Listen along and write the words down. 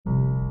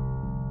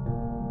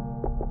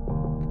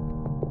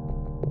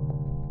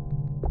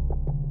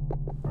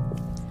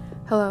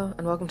Hello,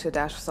 and welcome to A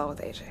Dash of Salt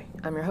with AJ.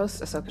 I'm your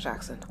host, Ahsoka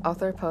Jackson,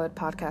 author, poet,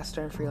 podcaster,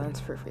 and freelance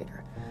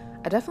proofreader.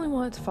 I definitely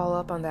wanted to follow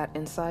up on that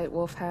insight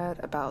Wolf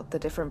had about the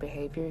different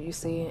behavior you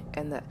see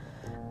in the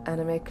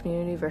anime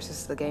community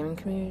versus the gaming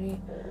community,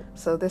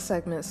 so this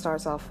segment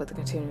starts off with a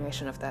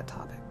continuation of that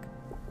topic.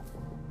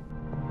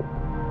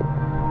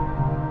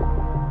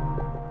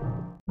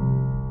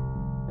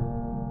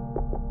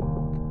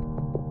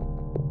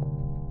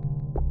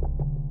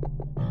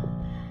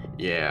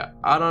 Yeah,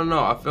 I don't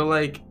know. I feel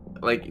like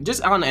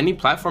just on any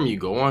platform you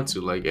go on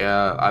to,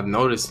 I've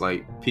noticed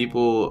like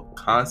people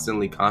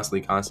constantly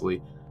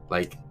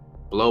like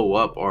blow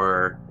up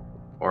or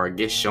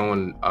get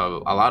shown a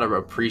lot of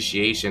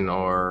appreciation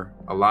or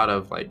a lot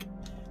of like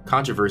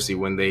controversy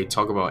when they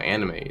talk about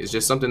anime. It's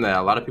just something that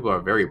a lot of people are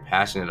very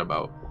passionate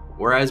about.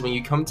 Whereas when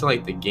you come to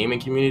like the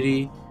gaming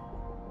community,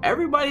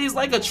 everybody's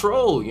like a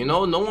troll, you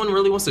know? No one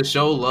really wants to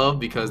show love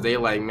because they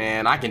like,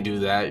 man, I can do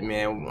that,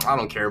 man. I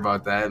don't care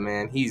about that,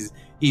 man. He's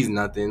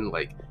nothing,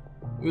 like,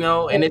 you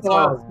know, and It's it's a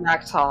lot of all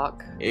smack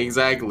talk.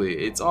 exactly.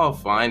 It's all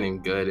fine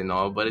and good and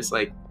all, but it's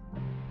like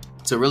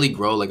to really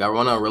grow, like I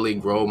want to really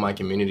grow my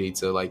community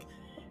to like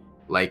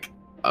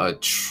a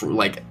true,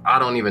 like I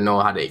don't even know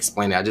how to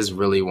explain it. I just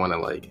really want to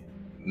like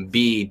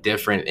be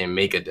different and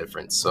make a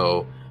difference.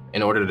 So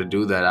in order to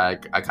do that,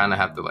 I kind of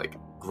have to like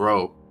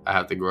grow. I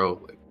have to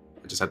grow. Like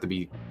I just have to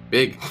be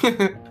big.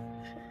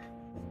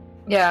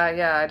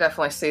 Yeah, I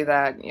definitely see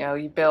that.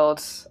 You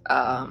build,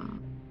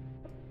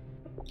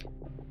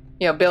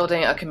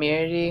 building a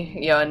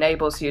community,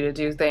 enables you to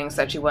do things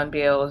that you wouldn't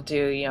be able to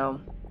do,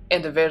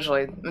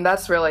 individually. And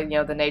that's really,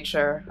 the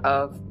nature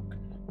of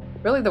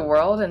really the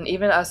world and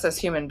even us as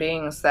human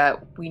beings, that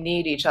we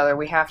need each other.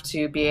 We have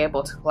to be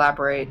able to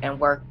collaborate and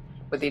work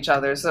with each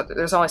other. So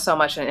there's only so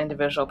much an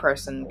individual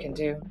person can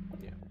do.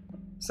 Yeah.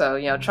 So,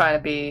 trying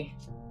to be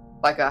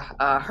like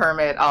a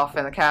hermit off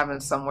in a cabin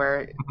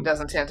somewhere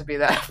doesn't tend to be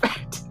that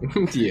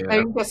effective. Yeah. Maybe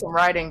you can get some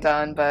writing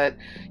done, but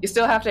you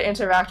still have to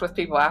interact with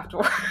people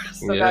afterwards.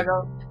 So Yeah. gotta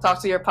go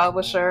talk to your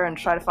publisher and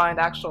try to find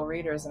actual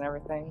readers and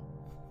everything.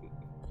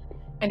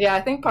 And yeah, I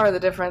think part of the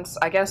difference,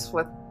 I guess,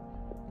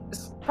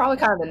 it's probably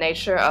kind of the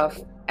nature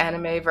of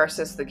anime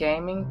versus the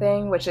gaming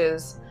thing, which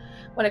is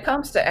when it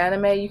comes to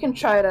anime, you can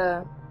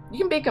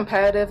be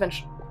competitive, and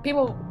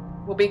people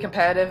will be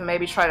competitive and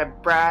maybe try to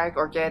brag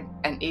or get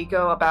an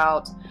ego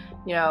about,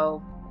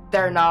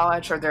 their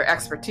knowledge or their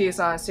expertise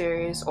on a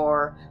series,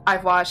 or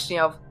I've watched,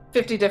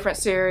 50 different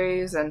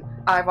series and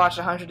I've watched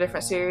 100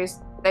 different series.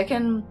 They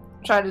can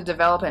try to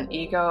develop an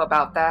ego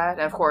about that.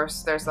 And of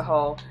course, there's the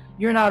whole,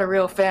 you're not a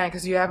real fan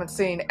because you haven't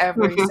seen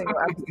every single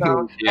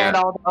episode and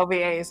all the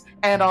OVAs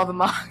and all the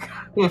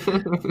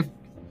manga.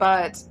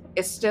 But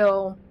it's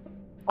still,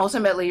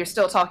 ultimately, you're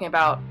still talking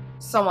about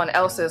someone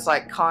else's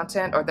like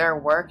content or their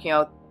work,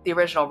 the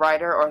original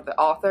writer or the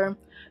author.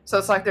 So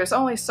it's like there's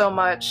only so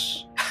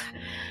much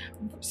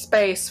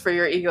space for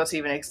your ego to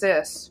even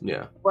exist.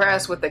 Yeah.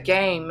 Whereas with the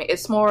game,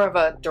 it's more of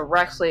a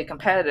directly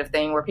competitive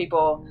thing where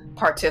people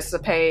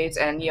participate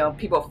and,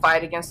 people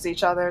fight against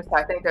each other. So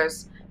I think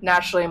there's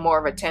naturally more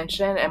of a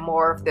tension and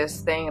more of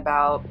this thing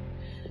about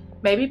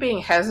maybe being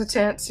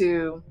hesitant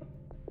to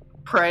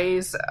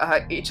praise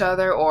each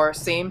other or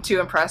seem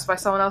too impressed by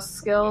someone else's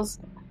skills.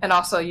 And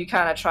also you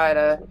kind of try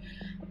to,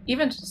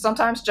 even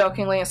sometimes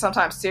jokingly and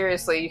sometimes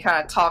seriously, you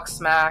kind of talk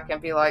smack and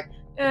be like,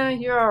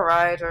 you're all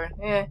right, or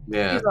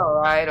he's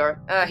all right,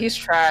 or he's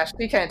trash,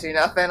 he can't do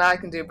nothing, I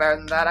can do better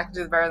than that, I can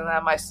do better than that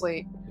in my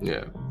sleep.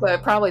 Yeah. So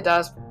it probably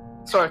does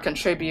sort of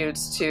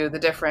contributes to the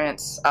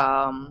different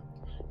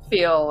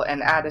feel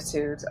and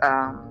attitude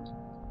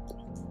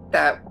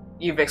that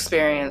you've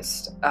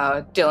experienced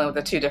dealing with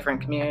the two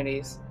different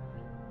communities.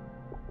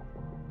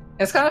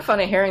 It's kind of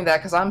funny hearing that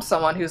because I'm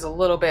someone who's a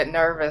little bit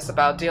nervous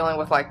about dealing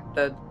with like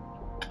the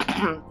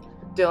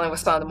dealing with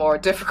some of the more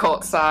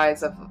difficult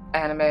sides of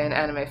anime and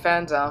anime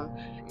fandom.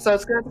 So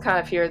it's good to kind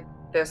of hear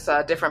this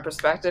different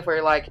perspective where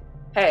you're like,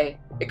 hey,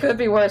 it could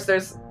be worse.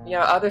 There's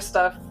other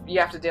stuff you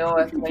have to deal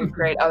with when you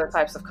create other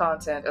types of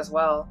content as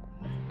well.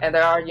 And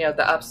there are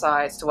the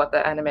upsides to what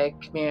the anime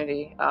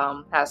community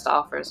has to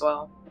offer as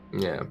well.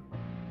 Yeah,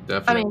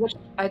 definitely. I mean, which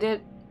I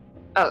did.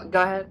 Oh,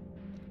 go ahead.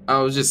 I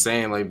was just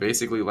saying, like,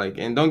 basically, like,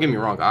 and don't get me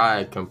wrong,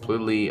 I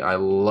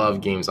love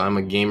games. I'm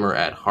a gamer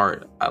at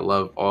heart. I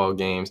love all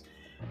games.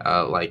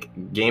 Like,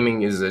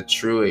 gaming is a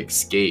true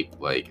escape.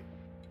 Like,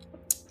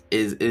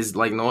 is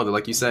like no other.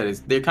 Like you said,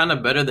 they're kind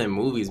of better than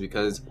movies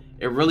because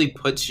it really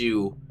puts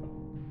you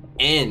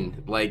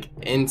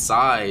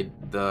inside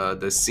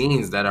the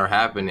scenes that are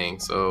happening.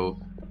 So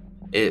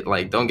it,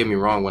 like, don't get me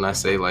wrong when I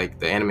say like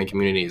the anime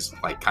community is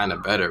like kind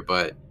of better,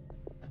 but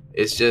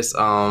it's just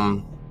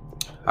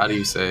how do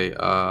you say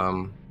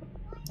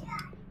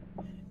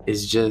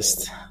it's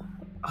just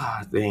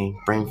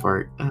brain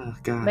fart. Oh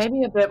gosh.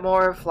 Maybe a bit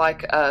more of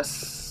like a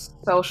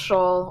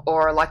social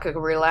or like a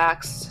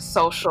relaxed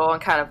social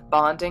and kind of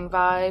bonding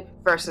vibe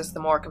versus the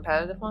more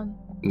competitive one.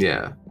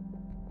 Yeah.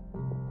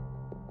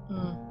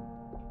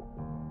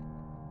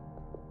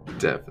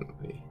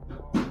 Definitely.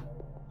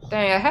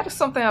 Dang, I had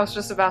something I was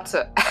just about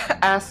to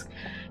ask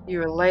You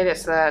related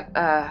to that.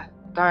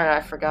 Darn it,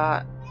 I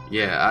forgot.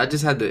 Yeah, I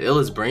just had the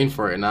illest brain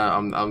for it, and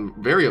I'm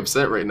very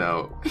upset right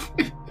now.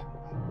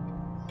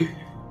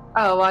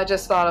 Oh, well, I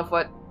just thought of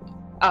what.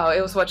 Oh,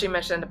 it was what you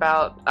mentioned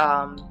about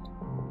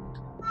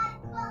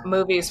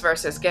movies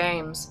versus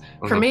games.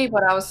 For Mhm. me,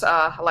 what I was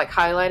like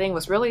highlighting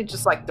was really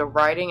just like the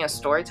writing and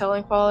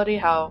storytelling quality.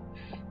 How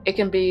it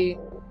can be,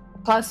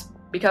 plus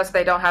because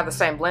they don't have the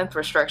same length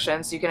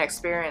restrictions, you can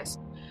experience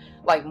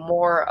like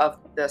more of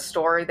the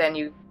story than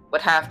you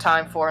would have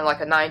time for in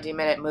like a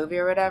 90-minute movie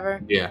or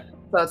whatever. Yeah.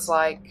 So it's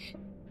like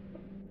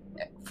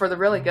for the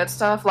really good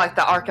stuff, like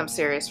the Arkham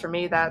series. For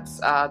me, that's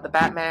the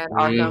Batman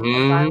Arkham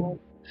Hmm. Asylum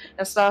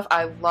and stuff.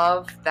 I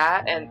love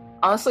that, and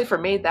honestly, for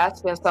me,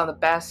 that's been some of the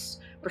best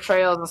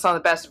portrayals and some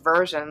of the best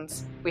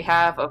versions we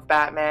have of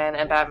Batman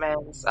and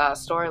Batman's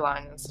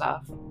storyline and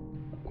stuff.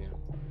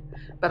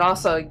 But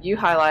also, you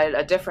highlighted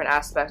a different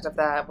aspect of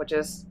that, which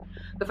is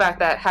the fact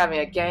that having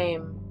a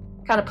game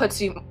kind of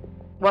puts you.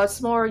 Well,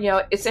 it's more,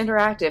 it's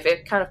interactive.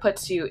 It kind of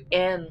puts you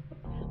in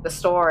the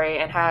story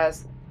and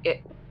has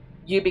it.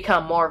 You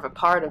become more of a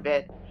part of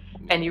it,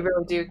 and you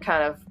really do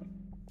kind of.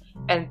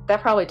 And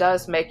that probably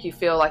does make you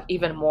feel like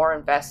even more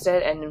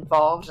invested and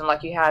involved, and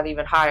like you have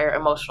even higher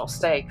emotional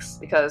stakes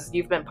because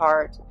you've been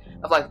part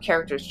of like the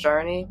character's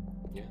journey,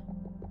 Yeah.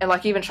 and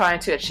like even trying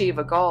to achieve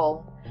a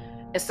goal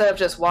instead of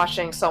just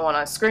watching someone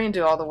on screen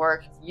do all the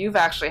work. You've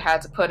actually had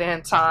to put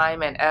in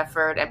time and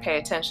effort and pay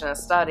attention and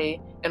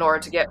study in order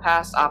to get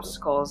past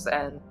obstacles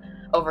and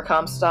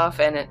overcome stuff.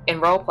 And in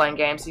role-playing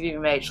games, you've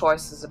even made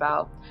choices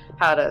about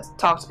how to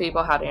talk to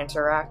people, how to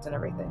interact, and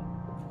everything.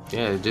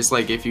 Yeah, just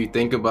like if you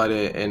think about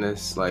it in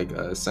like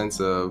a sense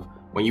of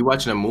when you're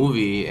watching a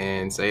movie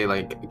and say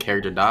like a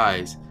character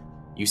dies,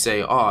 you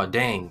say, "Oh,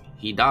 dang,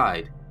 he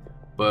died."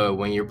 But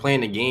when you're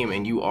playing a game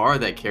and you are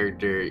that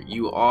character,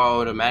 you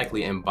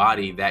automatically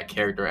embody that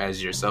character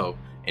as yourself.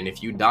 And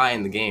if you die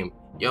in the game,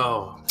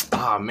 oh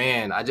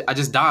man, I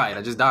just died.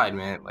 I just died,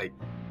 man. Like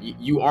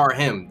you are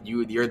him.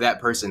 You're that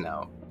person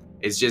now.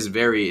 It's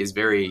very,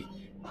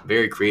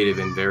 very creative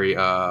and very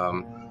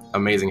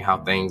amazing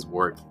how things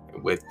work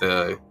with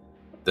the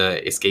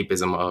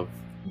escapism of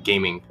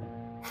gaming.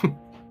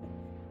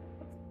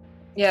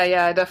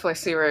 Yeah, I definitely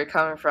see where you're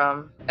coming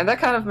from. And that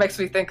kind of makes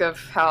me think of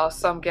how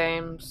some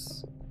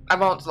games I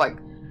won't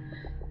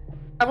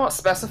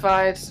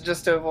specify it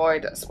just to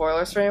avoid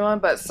spoilers for anyone,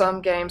 but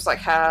some games like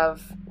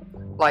have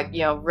like,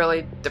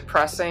 really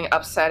depressing,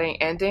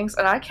 upsetting endings,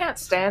 and I can't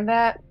stand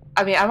that.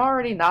 I mean, I'm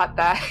already not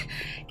that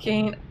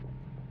keen.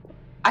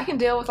 I can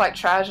deal with like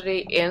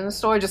tragedy in the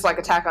story, just like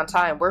Attack on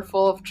Titan. We're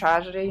full of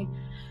tragedy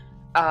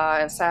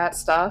and sad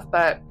stuff,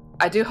 but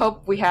I do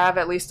hope we have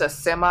at least a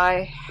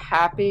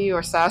semi-happy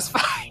or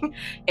satisfying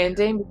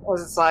ending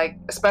because it's like,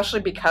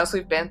 especially because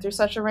we've been through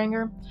such a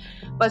ringer.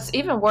 But it's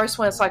even worse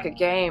when it's like a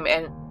game,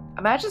 and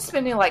imagine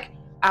spending like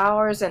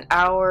hours and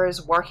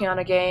hours working on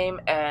a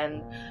game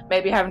and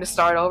maybe having to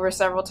start over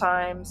several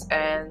times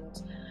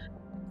and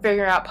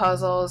figuring out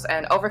puzzles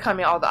and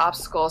overcoming all the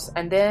obstacles,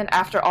 and then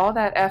after all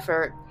that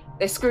effort,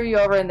 they screw you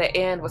over in the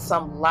end with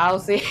some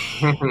lousy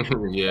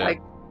Yeah.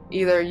 like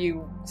either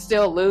you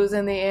still lose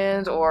in the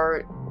end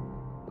or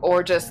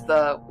just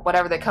the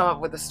whatever they come up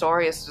with the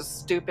story is just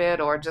stupid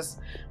or just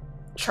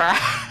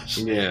trash.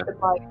 Yeah. It's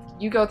like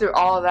you go through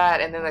all of that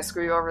and then they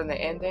screw you over in the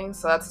ending.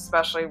 So that's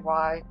especially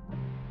why,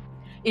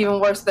 even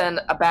worse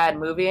than a bad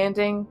movie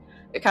ending,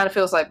 it kind of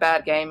feels like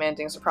bad game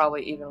endings are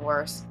probably even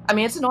worse. I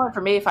mean, it's annoying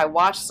for me if I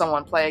watch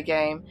someone play a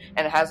game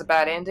and it has a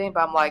bad ending,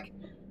 but I'm like,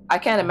 I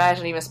can't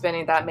imagine even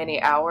spending that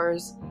many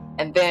hours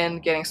and then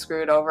getting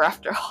screwed over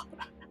after all.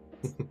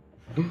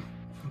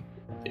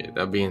 Yeah,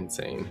 that'd be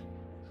insane.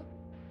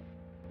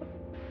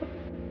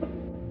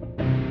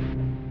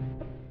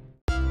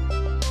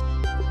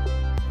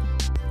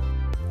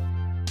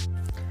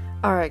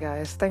 Alright,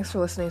 guys, thanks for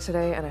listening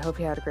today, and I hope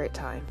you had a great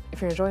time.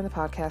 If you're enjoying the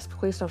podcast,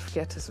 please don't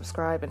forget to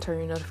subscribe and turn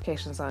your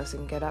notifications on so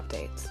you can get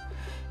updates.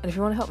 And if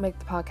you want to help make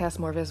the podcast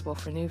more visible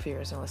for new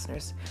viewers and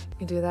listeners, you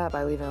can do that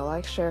by leaving a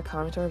like, share,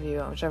 comment, or review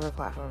on whichever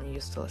platform you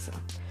use to listen.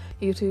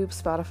 YouTube,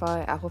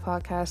 Spotify, Apple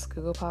Podcasts,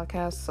 Google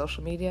Podcasts,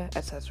 social media,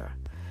 etc.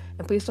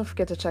 And please don't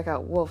forget to check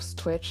out Wolf's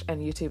Twitch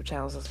and YouTube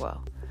channels as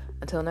well.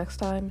 Until next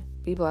time,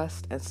 be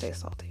blessed and stay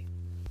salty.